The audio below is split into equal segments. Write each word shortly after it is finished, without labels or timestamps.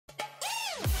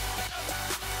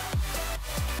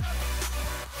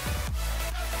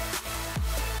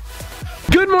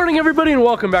Good morning, everybody, and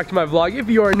welcome back to my vlog. If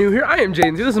you are new here, I am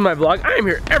James. This is my vlog. I am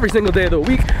here every single day of the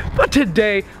week, but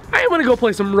today I am gonna go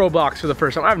play some Roblox for the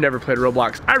first time. I've never played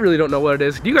Roblox. I really don't know what it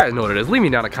is. Do you guys know what it is? Leave me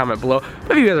down a comment below.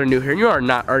 But if you guys are new here and you are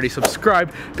not already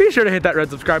subscribed, be sure to hit that red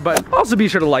subscribe button. Also, be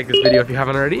sure to like this video if you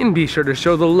haven't already, and be sure to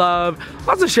show the love.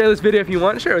 Also, share this video if you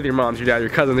want. Share it with your moms, your dad, your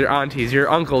cousins, your aunties,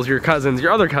 your uncles, your cousins,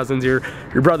 your other cousins, your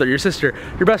brother, your sister,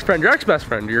 your best friend, your ex-best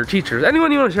friend, your teachers,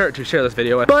 anyone you want to share it to, share this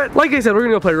video with. But like I said, we're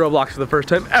gonna go play Roblox for the first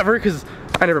time ever, because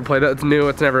I never played that. It's new.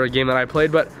 It's never a game that I played,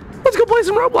 but let's go play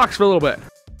some Roblox for a little bit.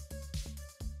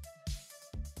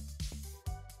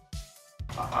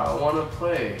 I want to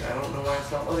play. I don't know why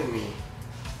it's not letting me.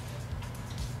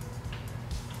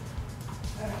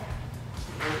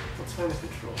 Let's find the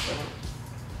controls.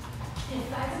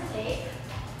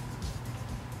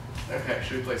 Okay,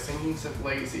 should we play Sinking Ship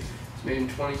Legacy? It's made in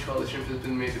 2012. The ship has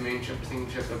been made the main ship, sinking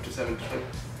ship up to 720.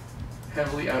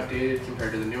 Heavily outdated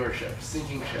compared to the newer ship.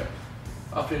 Sinking ship.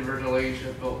 Updated version of Legacy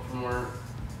ship built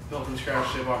from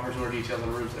scratch. Ship offers more details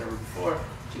on routes than ever before.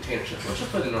 Container ship. Let's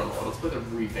just play the normal one. Let's play the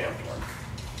revamped one.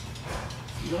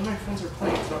 None of my friends are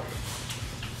playing. It's not.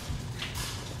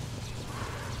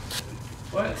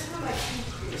 What?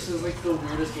 This is like the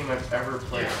weirdest game I've ever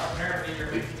played.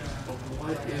 Like,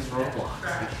 what is Roblox?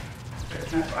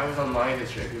 Like, I was on my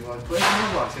history. People were like, play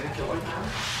Roblox. I didn't get like that.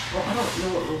 Well, I don't know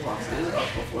what Roblox is up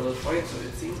before those fights, so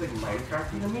it seems like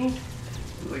Minecraft-y to me.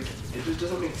 Like, it just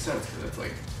doesn't make sense because it's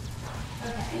like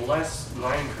less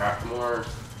Minecraft, more.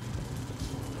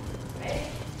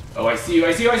 Oh, I see you!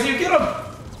 I see you! I see you! Get him!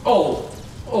 Oh!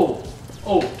 Oh!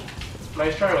 Oh!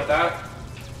 Nice try with that.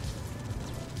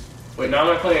 Wait, now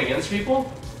am I playing against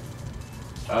people?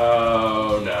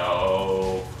 Oh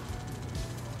no!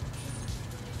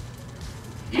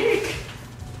 Eek!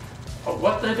 Oh,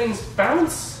 what? The things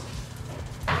bounce?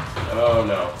 Oh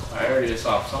no! I already just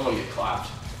saw someone get clapped.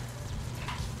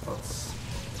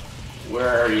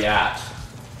 Where are you at?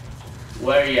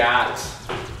 Where are you at?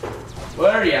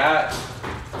 Where are you at?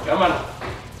 Come on.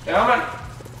 Come on.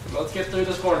 Let's get through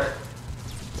this corner.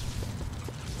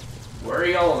 Where are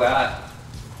y'all at?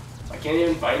 I can't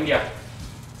even find you.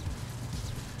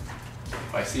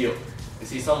 I see you. I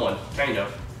see someone, kind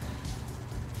of.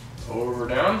 Over,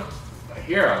 down. I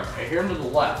hear him. I hear him to the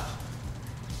left.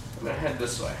 I'm gonna head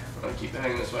this way. I'm gonna keep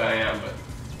heading this way I am, but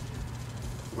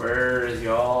where is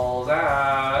y'all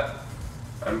at?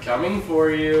 I'm coming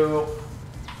for you.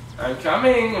 I'm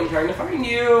coming. I'm trying to find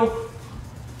you.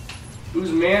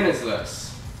 Whose man is this?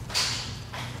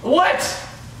 What?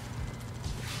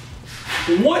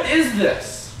 What is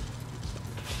this?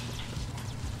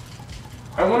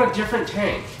 I want a different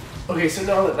tank. Okay, so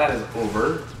now that that is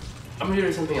over, I'm gonna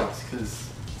do something else because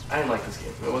I didn't like this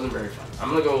game. It wasn't very fun. I'm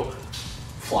gonna go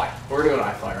fly. We're gonna go to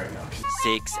iFly right now.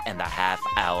 6.5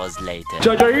 hours later.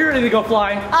 Jojo, are you ready to go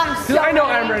fly? So I know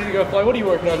I'm ready to go fly. What are you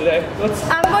working on today?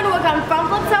 I'm going to work on front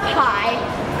flips up high,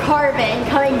 carving,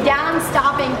 coming down,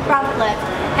 stopping, front flip,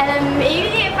 and then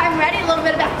maybe if I'm ready, a little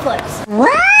bit of back flips.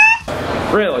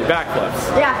 What? Really?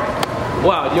 Backflips? Yeah.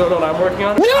 Wow, you don't know what I'm working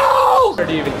on? No! Or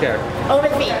do you even care? Over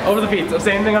the feet. Over the feet. The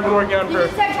same thing I've been working on for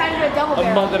just start trying to do a double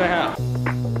barrel. month and a half.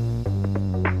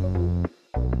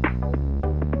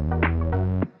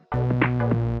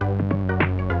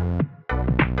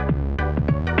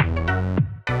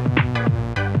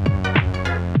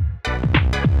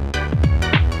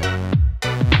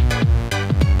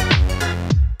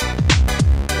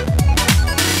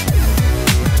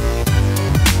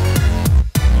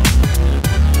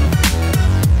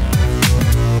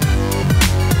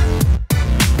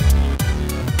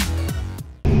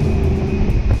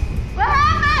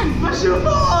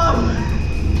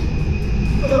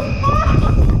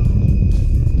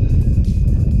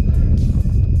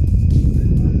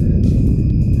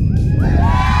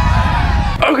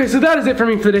 Okay, so that is it for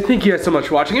me for today. Thank you guys so much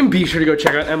for watching, and be sure to go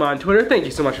check out Emma on Twitter. Thank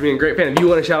you so much for being a great fan. If you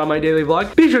want to shout out my daily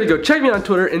vlog, be sure to go check me on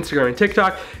Twitter, Instagram, and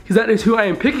TikTok, because that is who I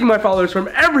am picking my followers from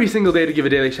every single day to give a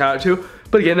daily shout out to.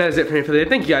 But again, that is it for me for today.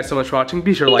 Thank you guys so much for watching.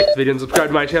 Be sure to like this video and subscribe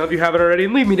to my channel if you haven't already,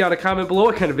 and leave me down a comment below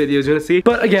what kind of videos you want to see.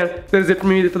 But again, that is it for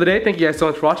me for the day. Thank you guys so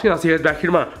much for watching. I'll see you guys back here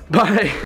tomorrow. Bye.